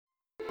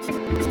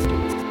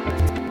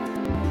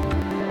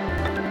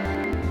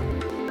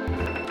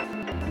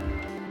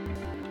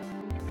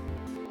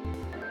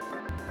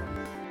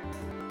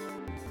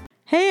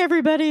Hey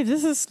everybody,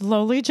 this is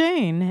Lowly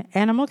Jane,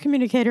 animal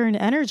communicator and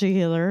energy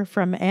healer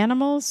from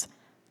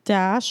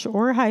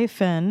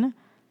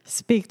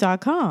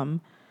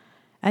animals-speak.com.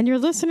 And you're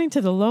listening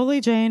to the Lowly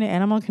Jane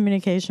Animal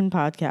Communication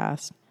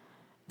Podcast,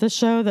 the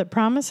show that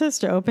promises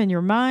to open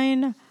your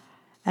mind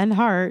and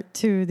heart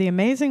to the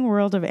amazing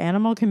world of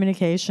animal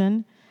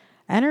communication,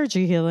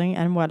 energy healing,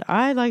 and what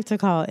I like to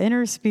call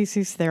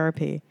interspecies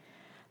therapy.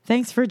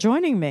 Thanks for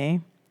joining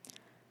me.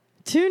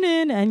 Tune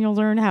in and you'll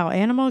learn how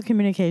animal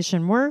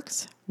communication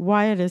works,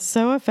 why it is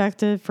so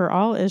effective for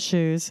all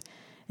issues,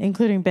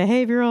 including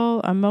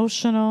behavioral,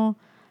 emotional,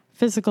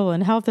 physical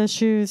and health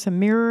issues,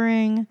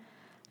 mirroring,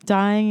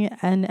 dying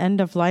and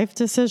end-of-life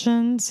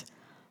decisions,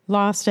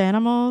 lost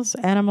animals,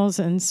 animals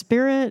in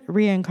spirit,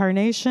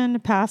 reincarnation,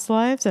 past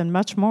lives, and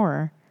much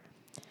more.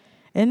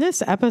 In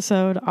this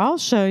episode, I'll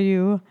show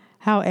you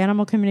how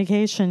animal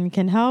communication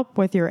can help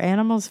with your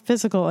animal's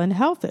physical and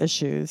health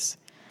issues.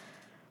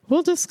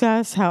 We'll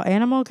discuss how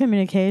animal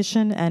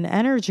communication and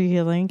energy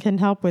healing can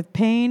help with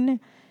pain,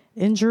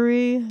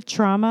 injury,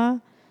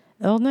 trauma,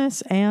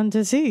 illness, and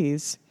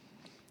disease.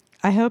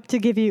 I hope to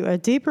give you a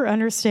deeper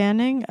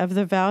understanding of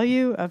the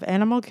value of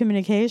animal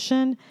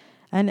communication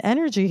and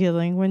energy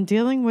healing when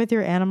dealing with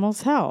your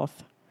animal's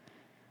health.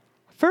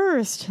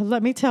 First,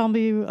 let me tell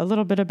you a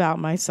little bit about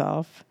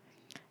myself.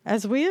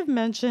 As we have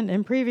mentioned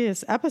in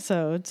previous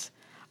episodes,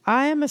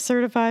 I am a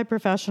certified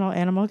professional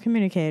animal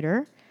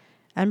communicator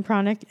and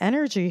pranic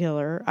energy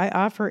healer. I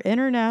offer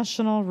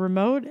international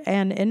remote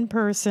and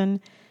in-person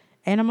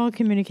animal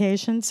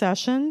communication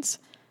sessions,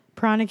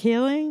 pranic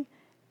healing,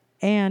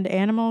 and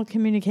animal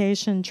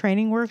communication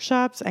training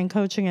workshops and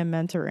coaching and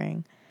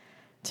mentoring.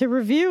 To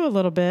review a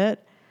little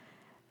bit,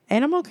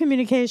 animal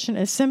communication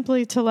is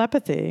simply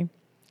telepathy.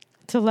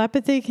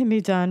 Telepathy can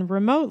be done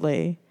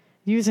remotely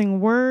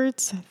using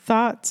words,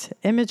 thoughts,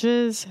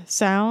 images,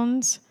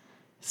 sounds,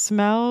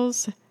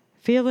 smells,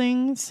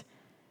 feelings,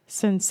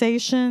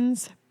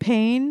 sensations,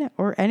 pain,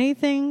 or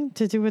anything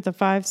to do with the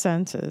five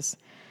senses.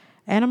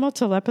 Animal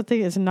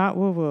telepathy is not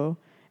woo-woo.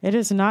 It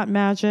is not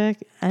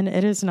magic, and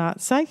it is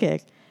not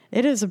psychic.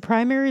 It is a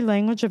primary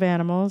language of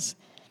animals,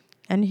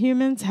 and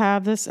humans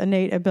have this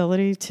innate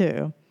ability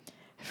too.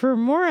 For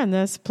more on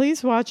this,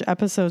 please watch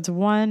episodes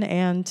 1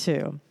 and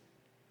 2.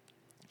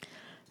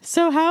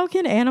 So how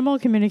can animal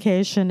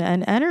communication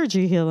and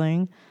energy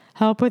healing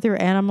help with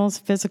your animal's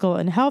physical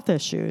and health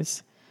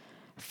issues?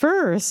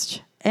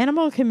 First,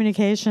 animal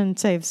communication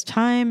saves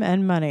time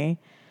and money.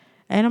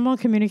 Animal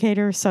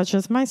communicators such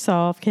as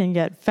myself can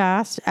get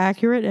fast,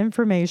 accurate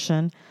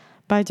information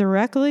by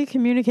directly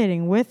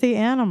communicating with the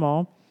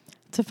animal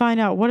to find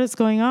out what is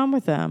going on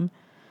with them.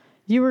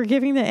 You are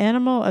giving the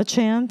animal a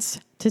chance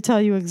to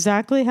tell you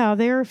exactly how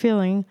they are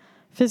feeling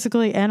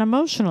physically and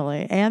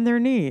emotionally and their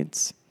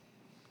needs.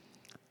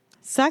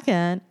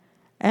 Second,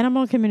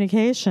 animal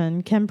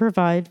communication can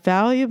provide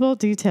valuable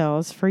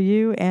details for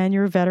you and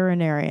your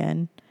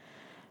veterinarian.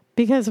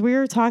 Because we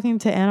are talking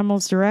to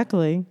animals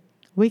directly,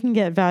 we can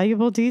get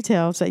valuable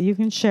details that you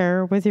can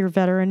share with your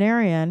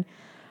veterinarian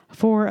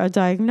for a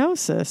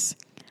diagnosis.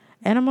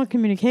 Animal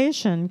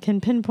communication can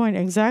pinpoint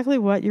exactly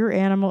what your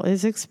animal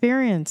is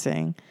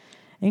experiencing,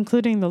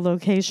 including the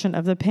location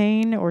of the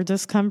pain or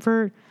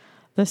discomfort,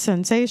 the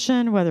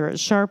sensation, whether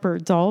it's sharp or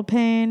dull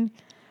pain,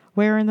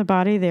 where in the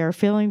body they are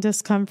feeling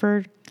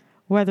discomfort,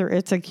 whether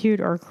it's acute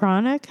or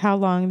chronic, how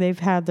long they've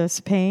had this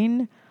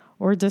pain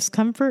or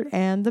discomfort,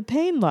 and the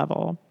pain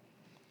level.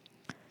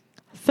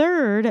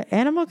 Third,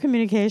 animal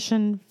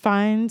communication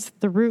finds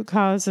the root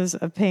causes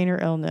of pain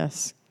or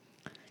illness.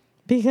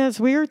 Because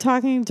we are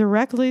talking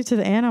directly to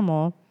the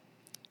animal,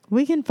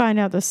 we can find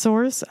out the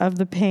source of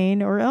the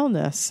pain or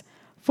illness.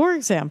 For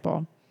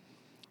example,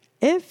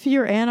 if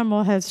your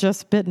animal has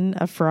just bitten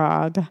a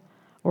frog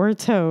or a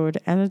toad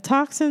and the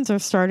toxins are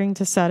starting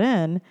to set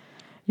in,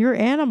 your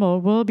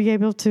animal will be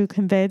able to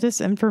convey this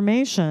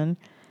information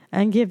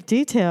and give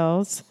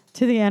details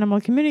to the animal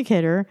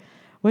communicator,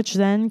 which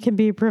then can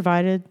be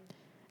provided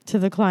to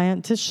the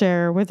client to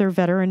share with their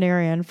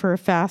veterinarian for a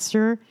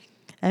faster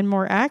and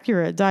more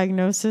accurate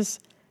diagnosis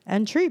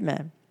and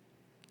treatment.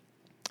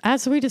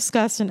 As we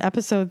discussed in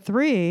episode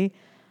 3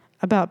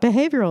 about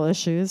behavioral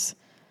issues,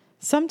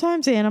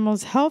 sometimes the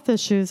animal's health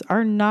issues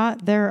are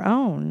not their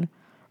own.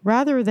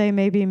 Rather, they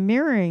may be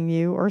mirroring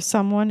you or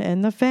someone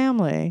in the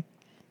family.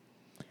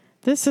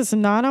 This is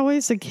not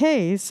always the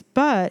case,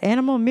 but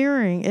animal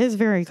mirroring is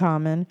very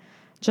common.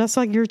 Just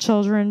like your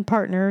children,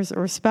 partners,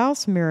 or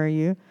spouse mirror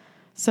you,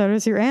 so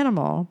does your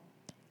animal.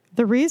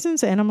 The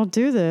reasons animals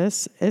do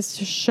this is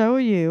to show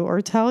you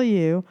or tell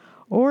you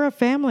or a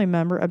family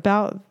member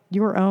about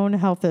your own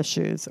health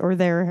issues or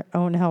their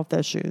own health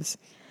issues.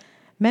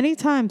 Many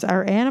times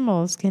our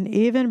animals can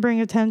even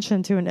bring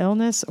attention to an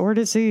illness or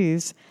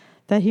disease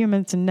that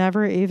humans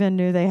never even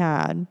knew they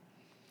had.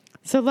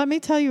 So let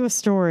me tell you a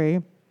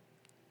story,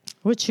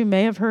 which you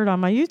may have heard on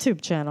my YouTube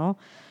channel,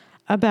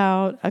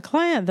 about a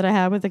client that I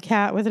had with a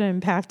cat with an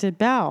impacted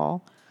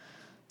bowel.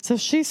 So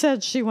she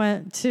said she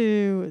went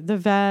to the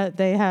vet.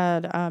 They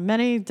had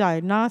many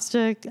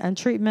diagnostic and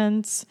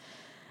treatments,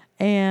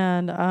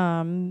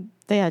 and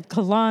They had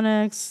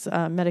colonics,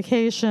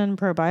 medication,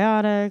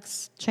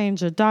 probiotics,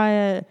 change of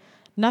diet.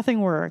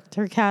 Nothing worked.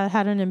 Her cat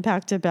had an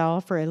impacted bowel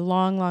for a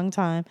long, long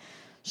time.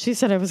 She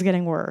said it was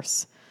getting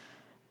worse.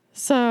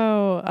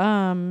 So,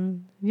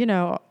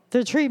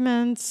 the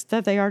treatments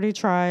that they already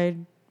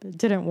tried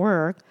didn't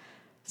work.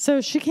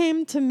 So she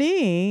came to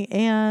me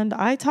and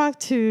I talked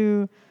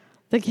to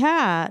the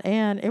cat,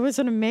 and it was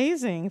an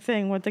amazing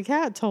thing what the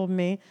cat told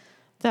me,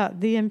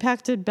 that the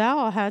impacted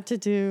bowel had to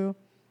do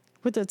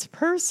with its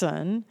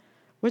person,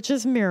 which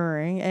is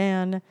mirroring,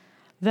 and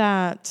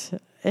that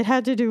it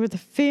had to do with the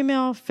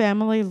female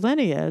family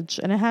lineage,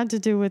 and it had to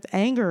do with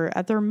anger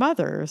at their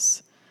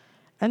mothers.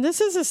 And this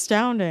is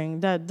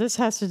astounding that this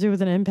has to do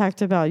with an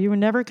impacted bowel. You would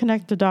never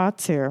connect the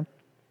dots here.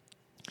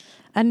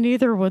 And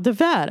neither would the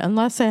vet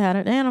unless they had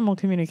an animal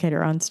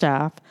communicator on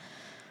staff.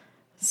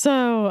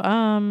 So,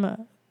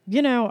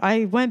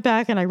 I went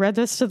back and I read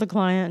this to the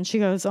client, and she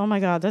goes, "Oh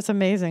my God, that's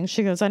amazing."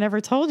 She goes, "I never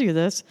told you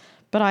this,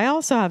 but I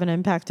also have an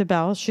impacted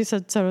bowel." She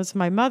said, "So does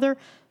my mother,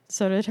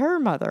 so did her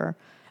mother."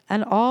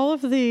 And all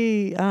of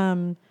the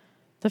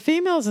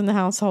females in the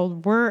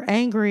household were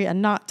angry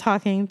and not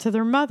talking to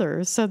their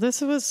mothers. So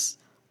this was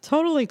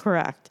totally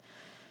correct.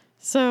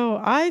 So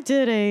I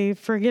did a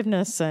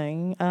forgiveness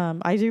thing.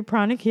 I do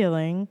pranic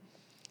healing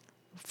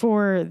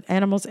for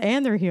animals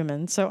and their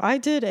humans. So I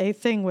did a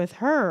thing with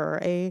her,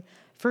 a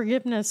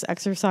forgiveness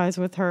exercise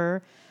with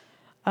her,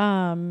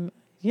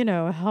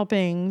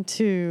 helping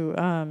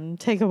to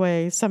take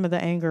away some of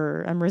the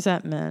anger and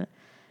resentment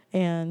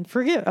and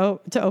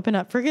to open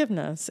up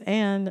forgiveness.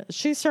 And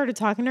she started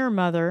talking to her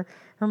mother.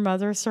 Her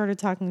mother started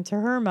talking to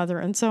her mother,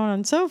 and so on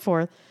and so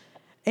forth.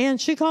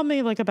 And she called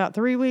me like about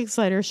 3 weeks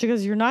later. She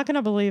goes, "You're not going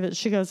to believe it."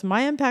 She goes,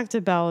 "My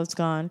impacted bowel is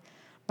gone.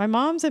 My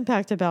mom's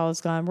impacted bowel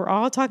is gone. We're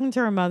all talking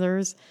to our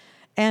mothers,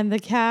 and the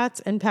cat's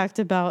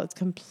impacted bowel is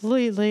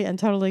completely and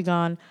totally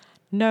gone.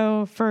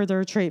 No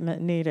further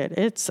treatment needed."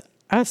 It's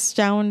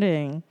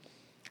astounding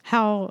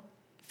how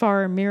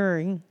far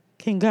mirroring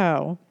can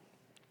go.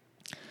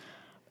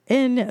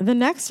 In the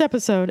next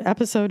episode,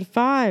 episode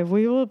 5,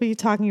 we will be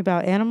talking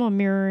about animal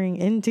mirroring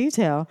in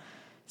detail.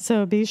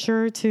 So be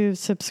sure to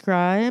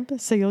subscribe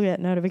so you'll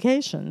get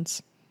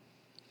notifications.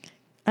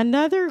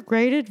 Another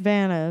great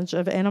advantage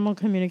of animal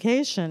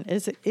communication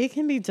is that it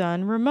can be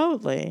done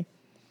remotely.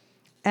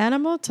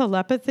 Animal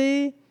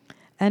telepathy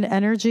and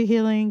energy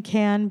healing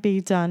can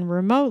be done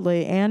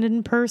remotely and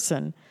in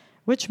person,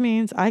 which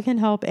means I can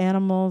help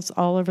animals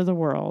all over the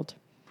world.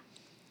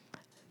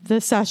 The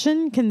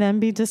session can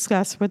then be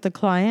discussed with the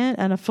client,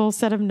 and a full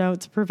set of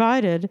notes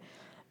provided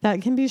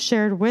that can be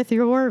shared with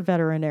your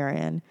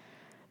veterinarian.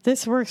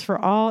 This works for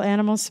all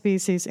animal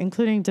species,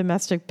 including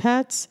domestic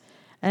pets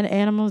and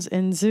animals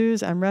in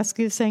zoos and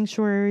rescue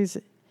sanctuaries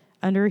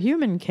under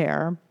human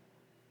care.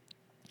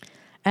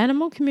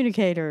 Animal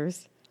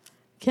communicators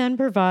can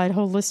provide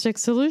holistic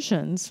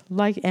solutions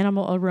like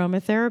animal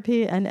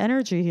aromatherapy and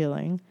energy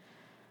healing.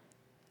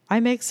 I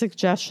make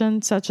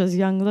suggestions such as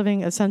Young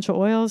Living essential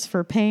oils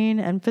for pain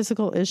and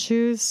physical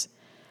issues,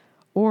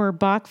 or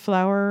Bach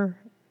flower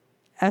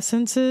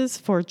essences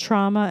for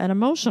trauma and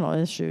emotional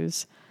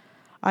issues.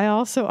 I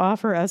also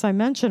offer, as I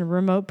mentioned,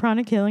 remote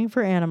pranic healing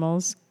for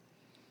animals.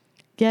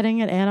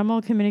 Getting an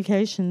animal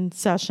communication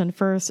session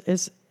first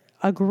is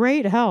a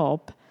great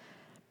help,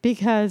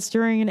 because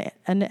during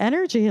an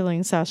energy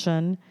healing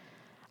session,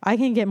 I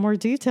can get more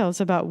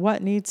details about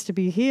what needs to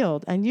be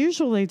healed. And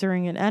usually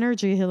during an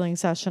energy healing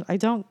session, I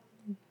don't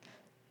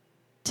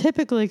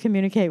typically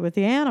communicate with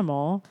the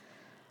animal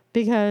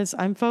because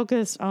I'm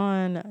focused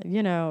on,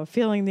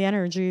 feeling the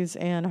energies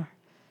and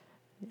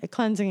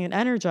cleansing and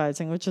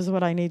energizing, which is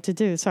what I need to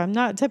do. So I'm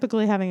not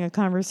typically having a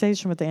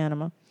conversation with the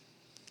animal.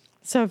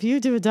 So if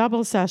you do a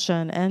double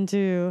session and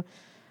do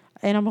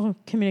animal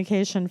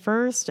communication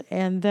first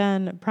and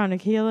then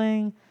pranic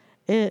healing,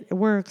 it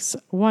works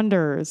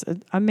wonders.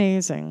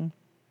 Amazing.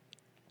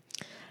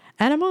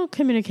 Animal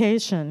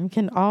communication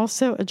can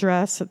also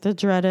address the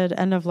dreaded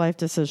end-of-life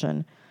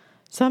decision.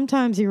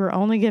 Sometimes you are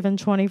only given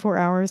 24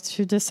 hours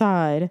to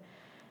decide,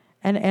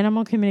 and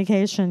animal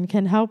communication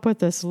can help with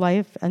this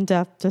life and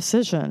death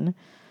decision.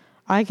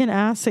 I can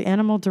ask the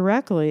animal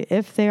directly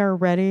if they are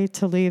ready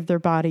to leave their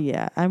body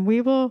yet, and we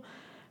will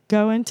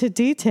go into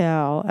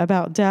detail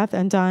about death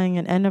and dying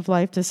and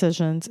end-of-life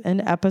decisions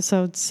in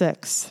episode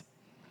 6.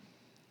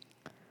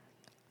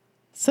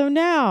 So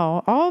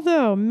now,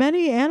 although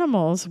many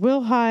animals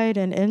will hide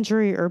an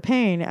injury or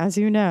pain, as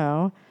you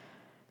know,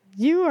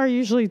 you are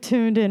usually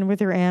tuned in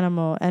with your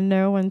animal and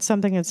know when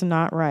something is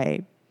not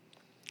right.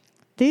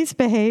 These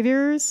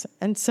behaviors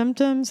and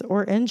symptoms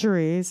or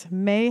injuries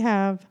may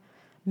have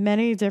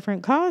many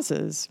different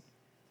causes.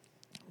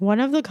 One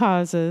of the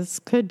causes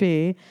could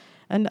be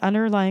an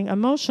underlying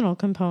emotional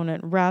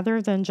component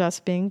rather than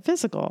just being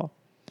physical.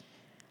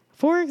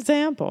 For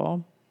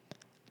example,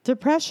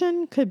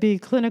 depression could be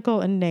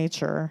clinical in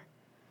nature,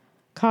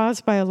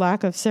 caused by a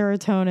lack of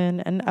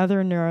serotonin and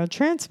other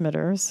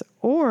neurotransmitters,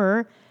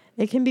 or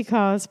it can be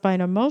caused by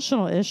an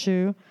emotional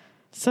issue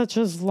such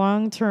as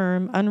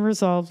long-term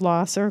unresolved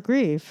loss or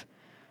grief,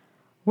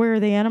 where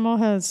the animal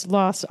has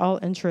lost all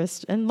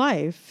interest in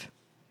life.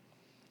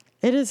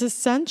 It is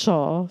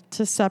essential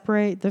to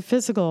separate the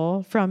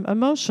physical from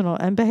emotional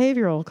and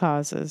behavioral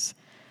causes.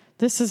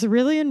 This is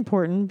really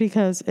important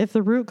because if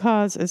the root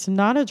cause is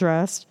not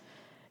addressed,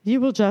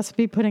 you will just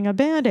be putting a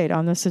Band-Aid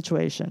on the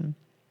situation.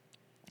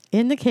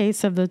 In the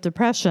case of the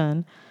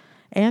depression,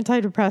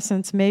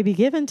 antidepressants may be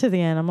given to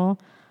the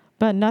animal,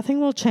 but nothing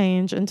will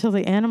change until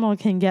the animal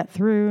can get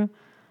through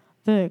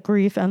the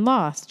grief and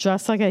loss,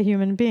 just like a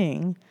human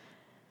being.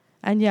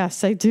 And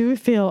yes, I do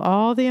feel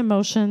all the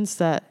emotions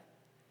that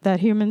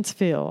humans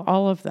feel,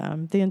 all of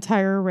them, the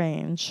entire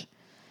range.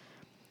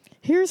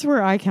 Here's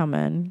where I come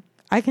in.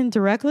 I can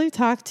directly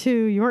talk to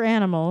your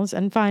animals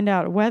and find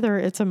out whether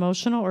it's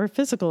emotional or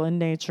physical in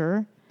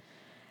nature,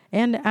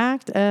 and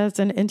act as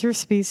an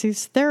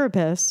interspecies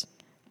therapist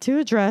to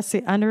address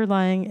the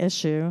underlying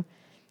issue,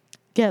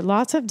 get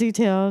lots of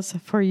details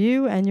for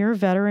you and your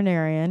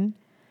veterinarian,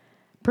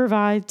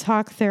 provide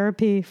talk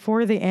therapy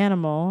for the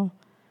animal,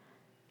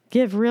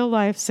 give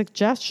real-life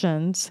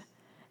suggestions,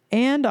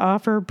 and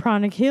offer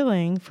pranic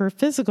healing for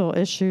physical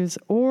issues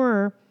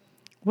or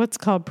what's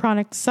called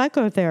pranic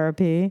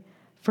psychotherapy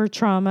for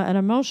trauma and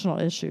emotional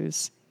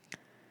issues.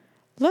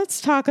 Let's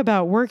talk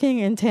about working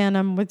in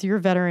tandem with your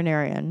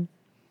veterinarian.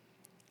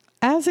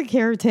 As a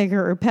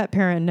caretaker or pet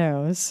parent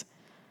knows,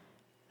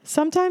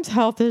 sometimes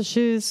health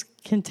issues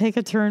can take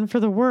a turn for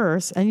the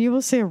worse, and you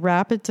will see a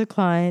rapid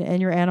decline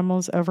in your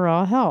animal's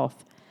overall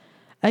health.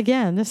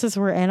 Again, this is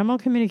where animal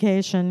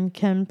communication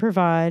can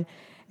provide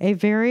a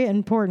very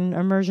important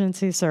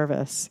emergency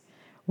service,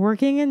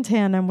 working in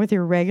tandem with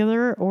your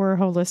regular or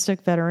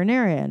holistic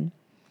veterinarian.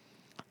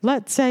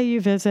 Let's say you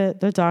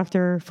visit the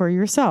doctor for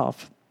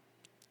yourself.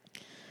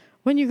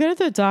 When you go to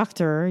the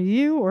doctor,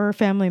 you or a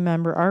family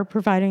member are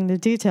providing the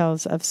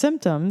details of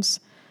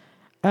symptoms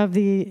of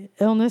the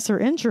illness or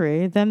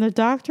injury, then the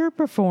doctor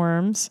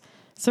performs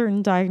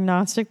certain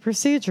diagnostic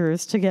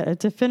procedures to get a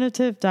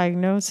definitive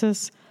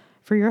diagnosis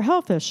for your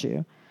health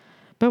issue.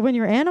 But when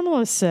your animal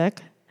is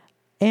sick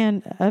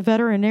and a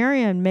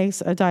veterinarian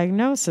makes a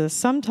diagnosis,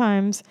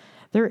 sometimes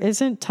there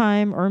isn't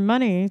time or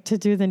money to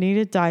do the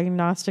needed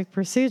diagnostic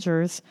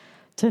procedures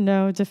to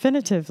know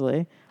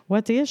definitively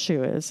what the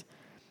issue is.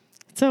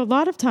 So a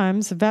lot of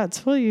times,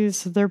 vets will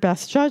use their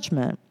best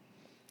judgment.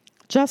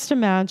 Just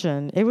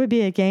imagine, it would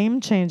be a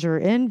game changer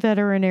in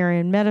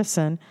veterinarian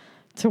medicine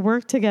to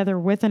work together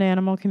with an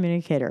animal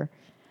communicator.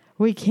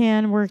 We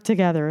can work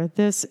together.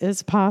 This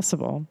is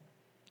possible.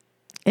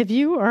 If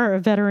you are a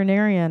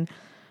veterinarian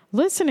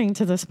listening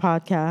to this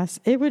podcast,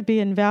 it would be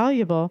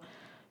invaluable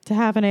to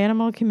have an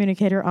animal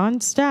communicator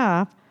on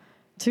staff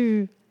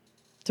to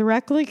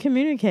directly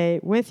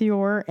communicate with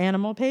your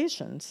animal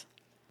patients.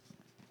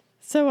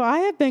 So I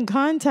have been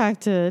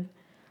contacted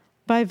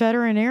by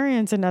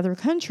veterinarians in other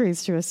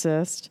countries to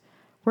assist,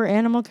 where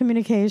animal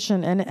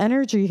communication and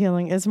energy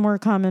healing is more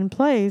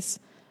commonplace,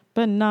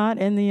 but not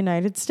in the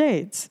United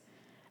States.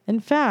 In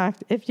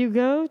fact, if you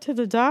go to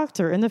the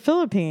doctor in the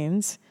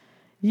Philippines,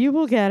 you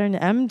will get an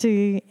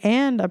MD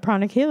and a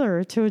pranic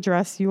healer to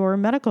address your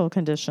medical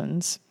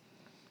conditions.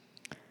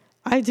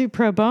 I do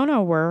pro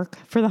bono work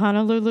for the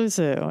Honolulu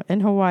Zoo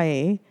in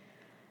Hawaii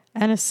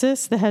and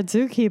assist the head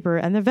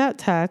zookeeper and the vet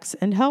techs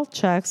in health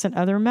checks and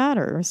other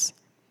matters.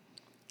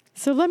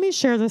 So let me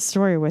share this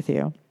story with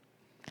you.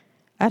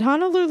 At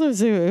Honolulu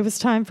Zoo, it was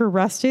time for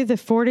Rusty, the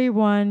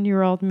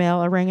 41-year-old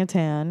male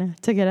orangutan,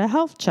 to get a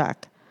health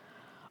check.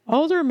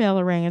 Older male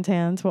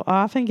orangutans will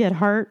often get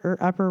heart or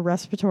upper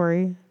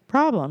respiratory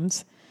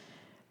problems.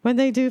 When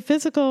they do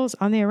physicals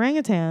on the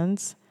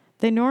orangutans,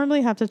 they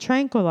normally have to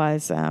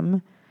tranquilize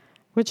them,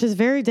 which is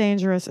very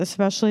dangerous,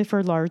 especially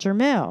for larger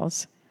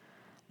males.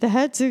 The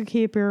head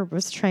zookeeper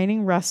was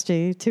training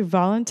Rusty to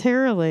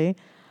voluntarily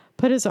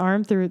put his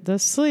arm through the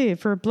sleeve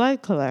for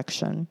blood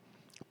collection.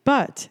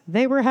 But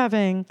they were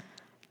having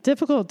a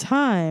difficult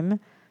time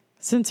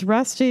since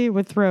Rusty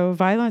would throw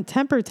violent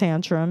temper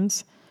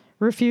tantrums,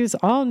 refuse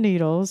all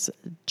needles,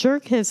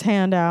 jerk his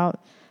hand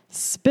out,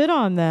 spit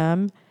on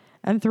them,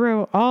 and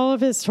throw all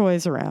of his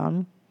toys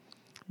around.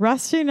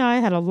 Rusty and I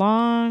had a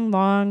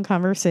long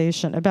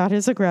conversation about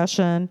his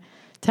aggression,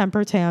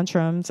 temper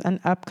tantrums, and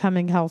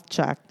upcoming health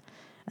check,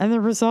 and the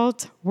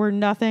results were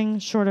nothing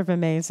short of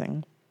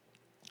amazing.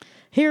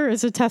 Here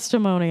is a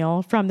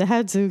testimonial from the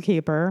head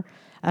zookeeper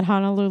at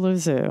Honolulu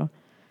Zoo.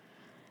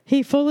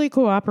 He fully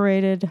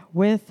cooperated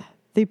with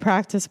the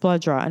practice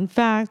blood draw. In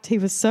fact, he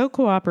was so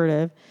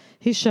cooperative,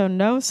 he showed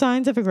no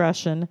signs of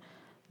aggression,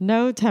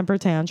 no temper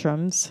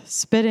tantrums,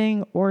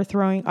 spitting, or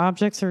throwing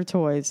objects or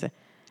toys.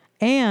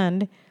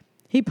 And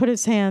he put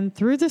his hand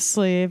through the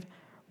sleeve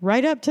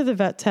right up to the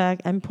vet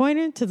tech and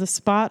pointed to the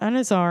spot on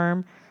his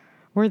arm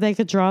where they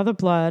could draw the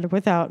blood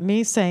without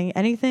me saying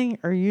anything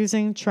or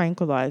using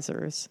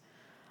tranquilizers.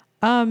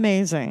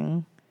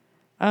 Amazing.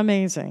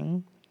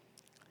 Amazing.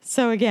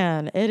 So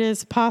again, it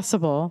is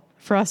possible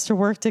for us to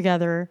work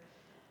together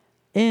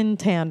in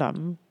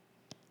tandem.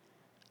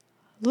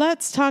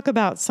 Let's talk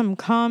about some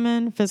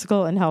common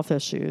physical and health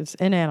issues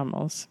in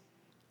animals.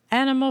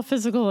 Animal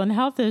physical and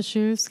health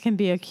issues can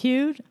be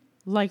acute,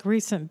 like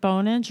recent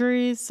bone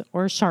injuries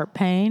or sharp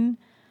pain,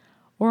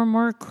 or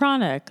more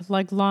chronic,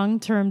 like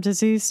long-term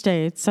disease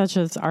states such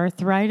as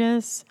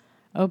arthritis,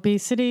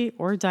 obesity,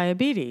 or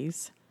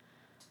diabetes.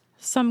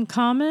 Some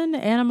common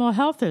animal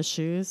health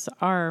issues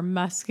are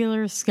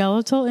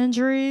musculoskeletal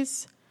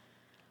injuries,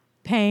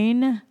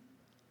 pain,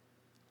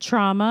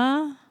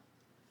 trauma,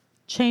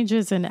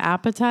 changes in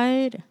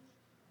appetite,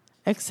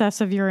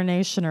 excessive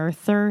urination or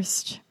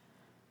thirst,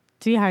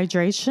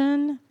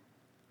 dehydration,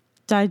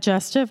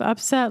 digestive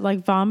upset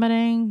like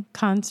vomiting,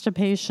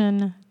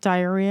 constipation,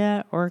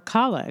 diarrhea, or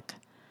colic,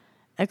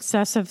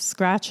 excessive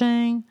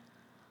scratching,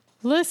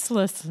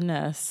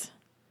 listlessness,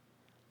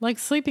 like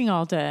sleeping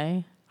all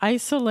day,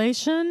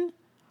 isolation,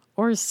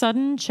 or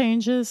sudden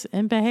changes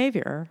in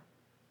behavior.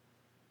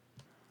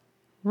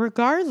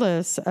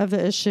 Regardless of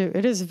the issue,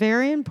 it is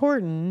very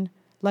important,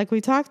 like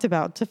we talked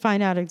about, to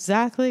find out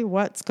exactly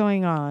what's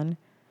going on.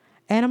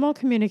 Animal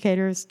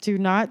communicators do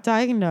not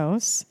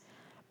diagnose,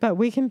 but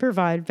we can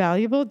provide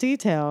valuable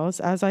details,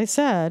 as I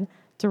said,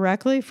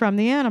 directly from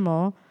the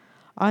animal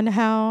on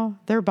how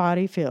their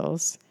body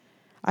feels.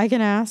 I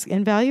can ask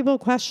invaluable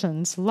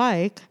questions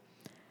like,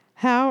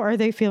 how are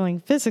they feeling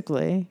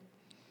physically?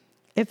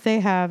 If they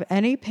have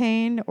any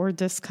pain or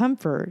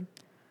discomfort,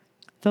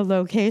 the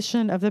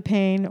location of the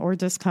pain or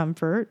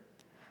discomfort,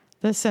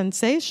 the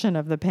sensation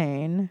of the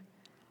pain,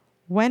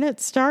 when it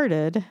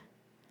started,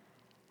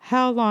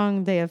 how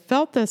long they have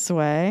felt this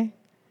way,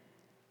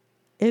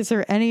 is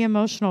there any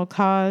emotional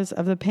cause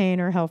of the pain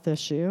or health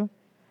issue,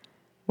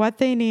 what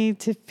they need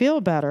to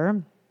feel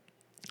better,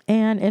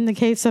 and in the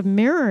case of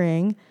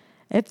mirroring,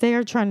 if they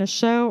are trying to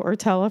show or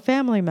tell a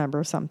family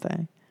member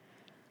something.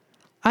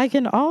 I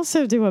can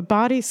also do a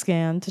body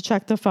scan to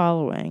check the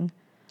following: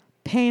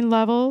 pain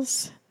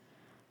levels,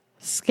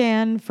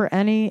 scan for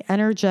any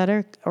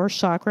energetic or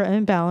chakra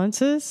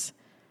imbalances,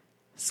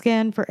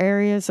 scan for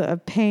areas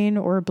of pain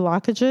or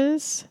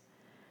blockages,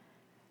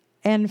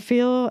 and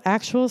feel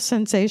actual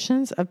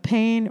sensations of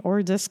pain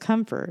or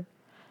discomfort.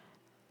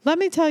 Let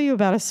me tell you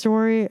about a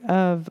story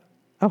of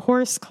a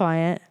horse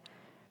client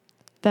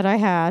that I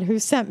had who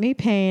sent me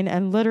pain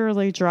and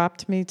literally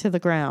dropped me to the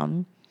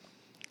ground.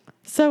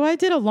 So I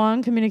did a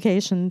long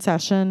communication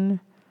session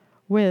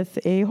with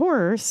a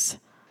horse,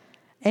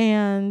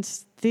 and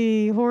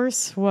the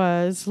horse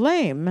was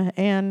lame,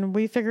 and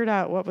we figured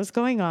out what was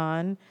going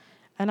on,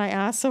 and I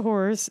asked the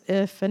horse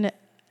if an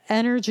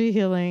energy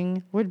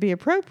healing would be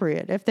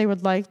appropriate, if they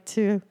would like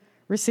to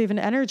receive an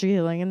energy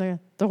healing, and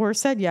the horse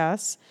said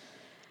yes.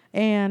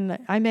 And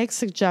I make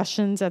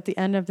suggestions at the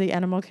end of the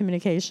animal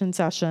communication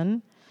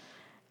session,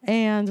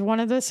 and one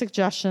of the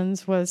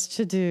suggestions was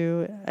to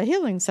do a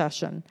healing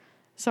session.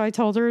 So I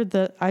told her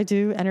that I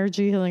do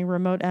energy healing,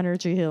 remote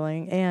energy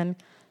healing, and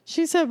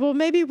she said, well,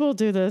 maybe we'll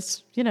do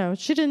this. You know,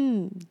 she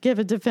didn't give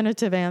a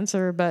definitive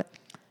answer, but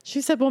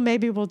she said, well,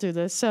 maybe we'll do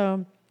this.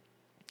 So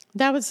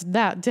that was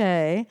that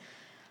day.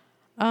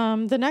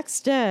 The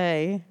next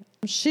day,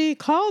 she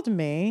called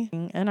me,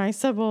 and I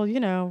said, well,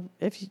 you know,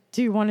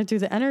 do you want to do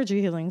the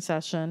energy healing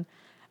session?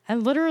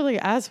 And literally,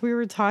 as we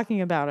were talking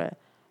about it,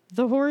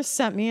 the horse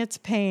sent me its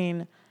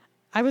pain.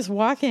 I was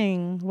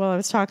walking while I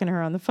was talking to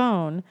her on the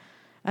phone,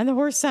 and the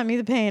horse sent me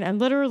the pain and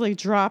literally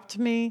dropped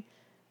me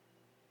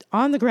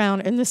on the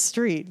ground in the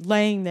street,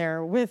 laying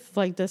there with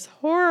like this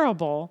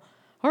horrible,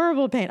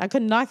 horrible pain. I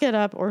could not get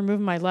up or move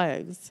my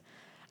legs.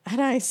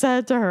 And I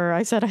said to her,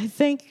 I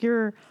think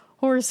your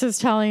horse is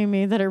telling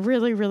me that it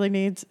really, really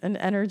needs an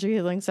energy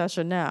healing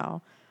session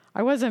now.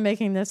 I wasn't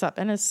making this up.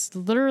 And it's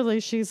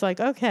literally, she's like,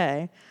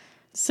 okay.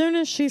 As soon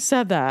as she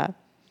said that,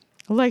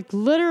 like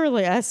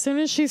literally, as soon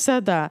as she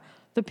said that,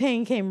 the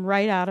pain came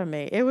right out of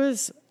me. It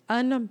was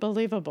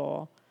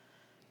unbelievable.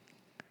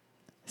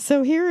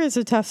 So here is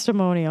a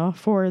testimonial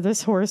for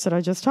this horse that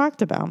I just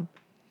talked about.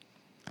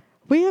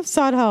 We have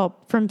sought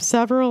help from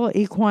several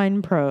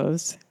equine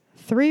pros,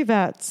 3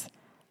 vets,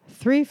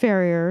 3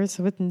 farriers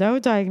with no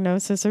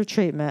diagnosis or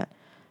treatment.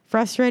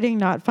 Frustrating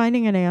not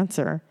finding an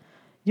answer.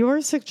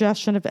 Your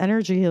suggestion of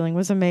energy healing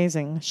was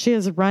amazing. She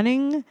is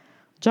running,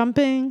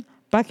 jumping,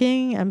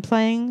 bucking, and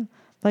playing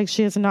like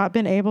she has not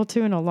been able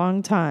to in a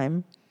long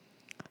time.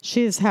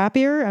 She is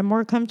happier and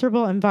more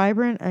comfortable and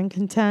vibrant and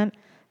content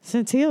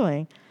since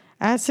healing.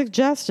 As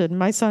suggested,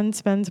 my son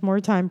spends more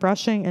time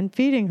brushing and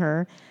feeding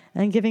her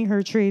and giving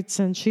her treats,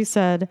 and she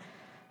said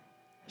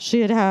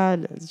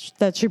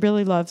that she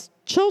really loves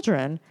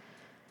children.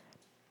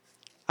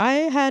 I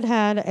had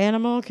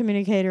animal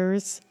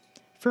communicators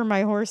for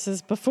my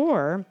horses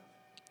before,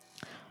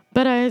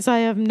 but as I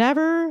have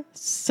never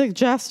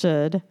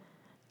suggested,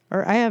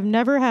 or I have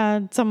never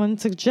had someone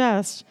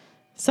suggest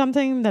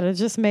something that has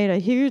just made a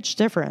huge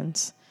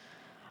difference.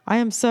 I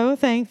am so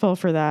thankful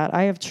for that.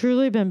 I have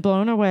truly been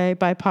blown away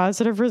by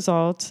positive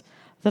results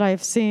that I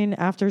have seen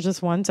after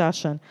just one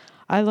session.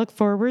 I look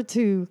forward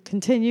to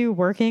continue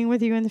working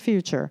with you in the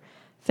future.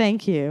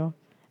 Thank you.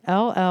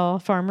 LL,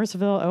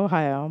 Farmersville,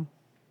 Ohio.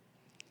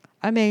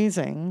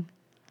 Amazing.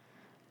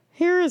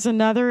 Here is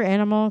another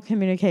animal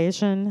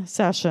communication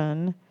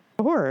session.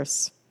 A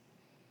horse.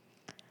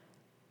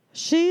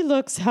 She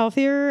looks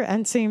healthier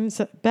and seems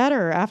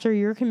better after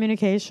your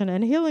communication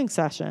and healing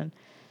session.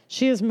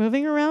 She is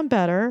moving around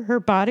better. Her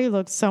body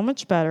looks so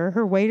much better.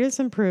 Her weight is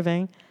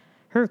improving.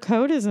 Her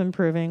coat is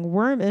improving.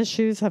 Worm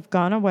issues have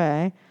gone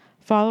away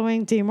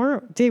following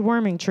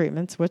deworming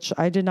treatments, which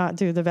I did not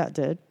do, the vet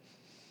did.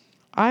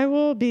 I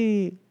will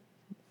be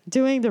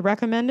doing the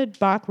recommended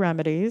Bach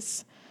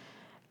remedies,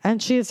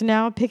 and she is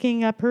now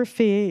picking up her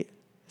feet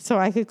so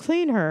I could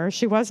clean her.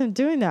 She wasn't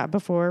doing that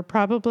before,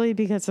 probably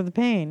because of the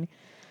pain.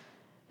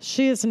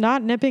 She is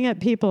not nipping at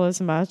people as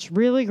much.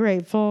 Really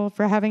grateful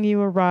for having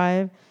you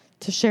arrive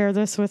to share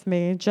this with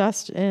me,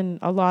 just in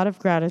a lot of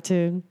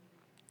gratitude.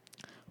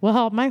 Will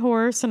help my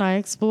horse and I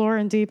explore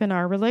and deepen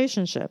our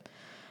relationship.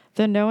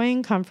 The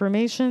knowing,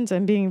 confirmations,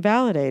 and being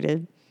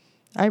validated.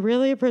 I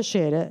really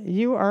appreciate it.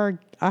 You are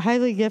a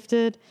highly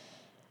gifted,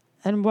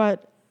 and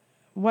what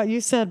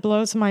you said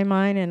blows my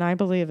mind, and I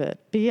believe it.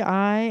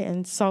 B.I.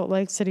 in Salt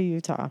Lake City,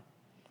 Utah.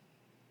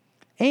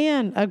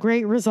 And a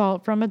great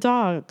result from a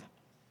dog.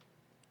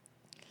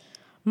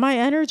 My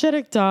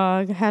energetic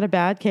dog had a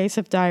bad case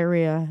of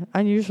diarrhea,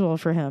 unusual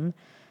for him.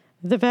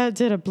 The vet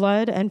did a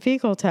blood and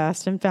fecal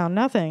test and found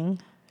nothing.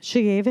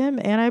 She gave him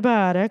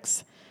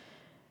antibiotics,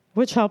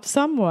 which helped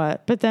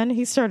somewhat, but then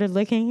he started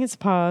licking his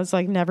paws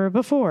like never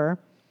before.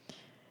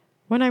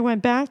 When I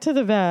went back to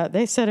the vet,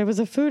 they said it was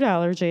a food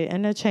allergy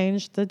and to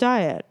change the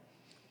diet.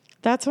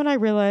 That's when I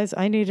realized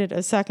I needed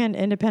a second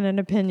independent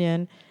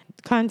opinion,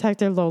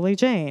 contacted Loli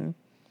Jane.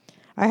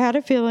 I had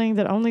a feeling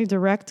that only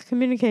direct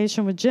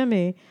communication with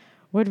Jimmy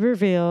would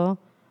reveal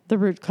the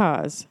root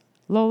cause.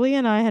 Loli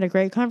and I had a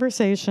great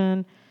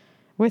conversation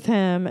with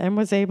him and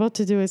was able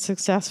to do a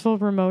successful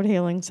remote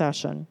healing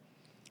session.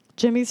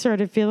 Jimmy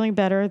started feeling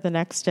better the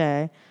next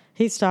day.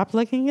 He stopped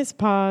licking his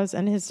paws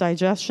and his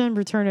digestion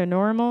returned to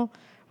normal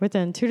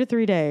within 2 to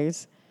 3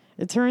 days.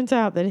 It turns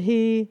out that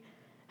he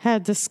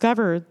had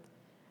discovered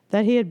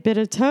that he had bit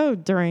a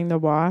toad during the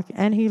walk,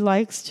 and he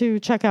likes to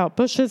check out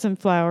bushes and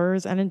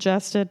flowers and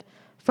ingested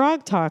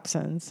frog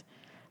toxins.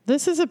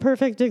 This is a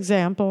perfect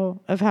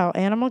example of how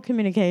animal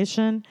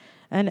communication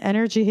and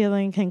energy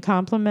healing can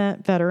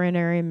complement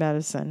veterinary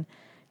medicine.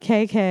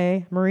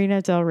 KK,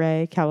 Marina Del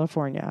Rey,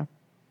 California.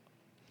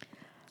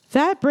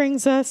 That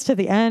brings us to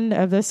the end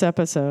of this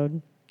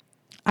episode.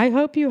 I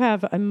hope you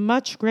have a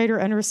much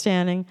greater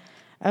understanding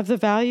of the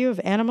value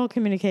of animal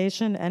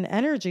communication and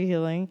energy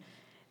healing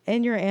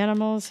in your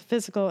animal's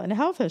physical and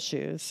health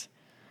issues.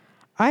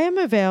 I am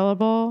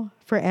available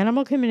for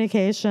animal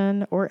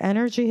communication or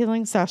energy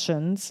healing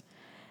sessions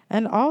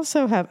and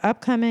also have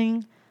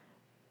upcoming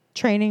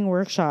training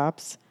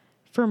workshops.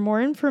 For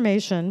more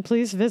information,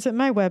 please visit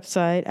my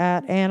website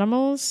at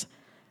animals,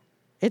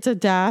 it's a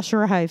dash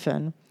or a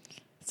hyphen.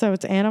 So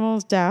it's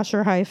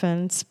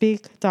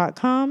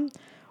animals-or-speak.com,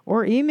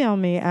 or email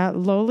me at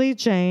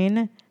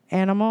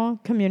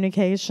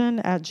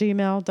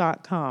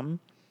lolijaneanimalcommunication@gmail.com.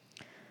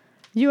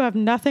 You have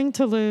nothing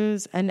to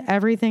lose and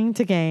everything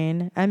to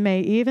gain, and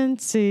may even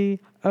see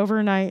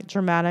overnight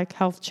dramatic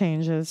health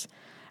changes,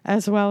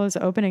 as well as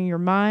opening your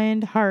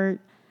mind,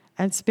 heart,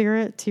 and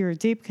spirit to your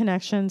deep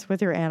connections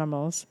with your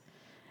animals.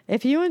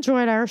 If you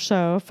enjoyed our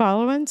show,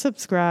 follow and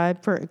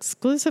subscribe for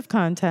exclusive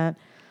content.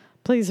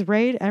 Please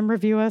rate and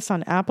review us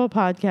on Apple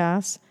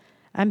Podcasts,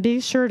 and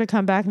be sure to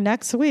come back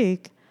next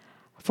week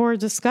for a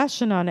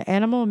discussion on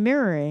animal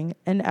mirroring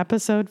in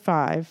episode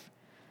 5.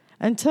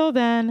 Until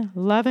then,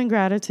 love and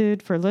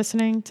gratitude for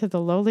listening to the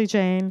Loli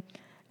Jane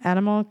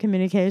Animal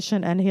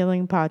Communication and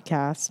Healing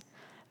Podcast.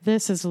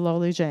 This is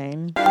Loli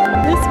Jane.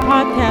 This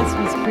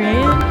podcast was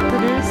created,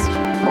 produced,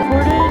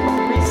 recorded,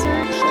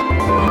 researched,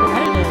 and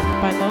edited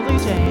by Loli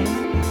Jane,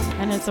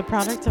 and is a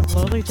product of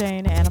Loli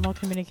Jane Animal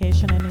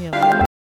Communication and Healing.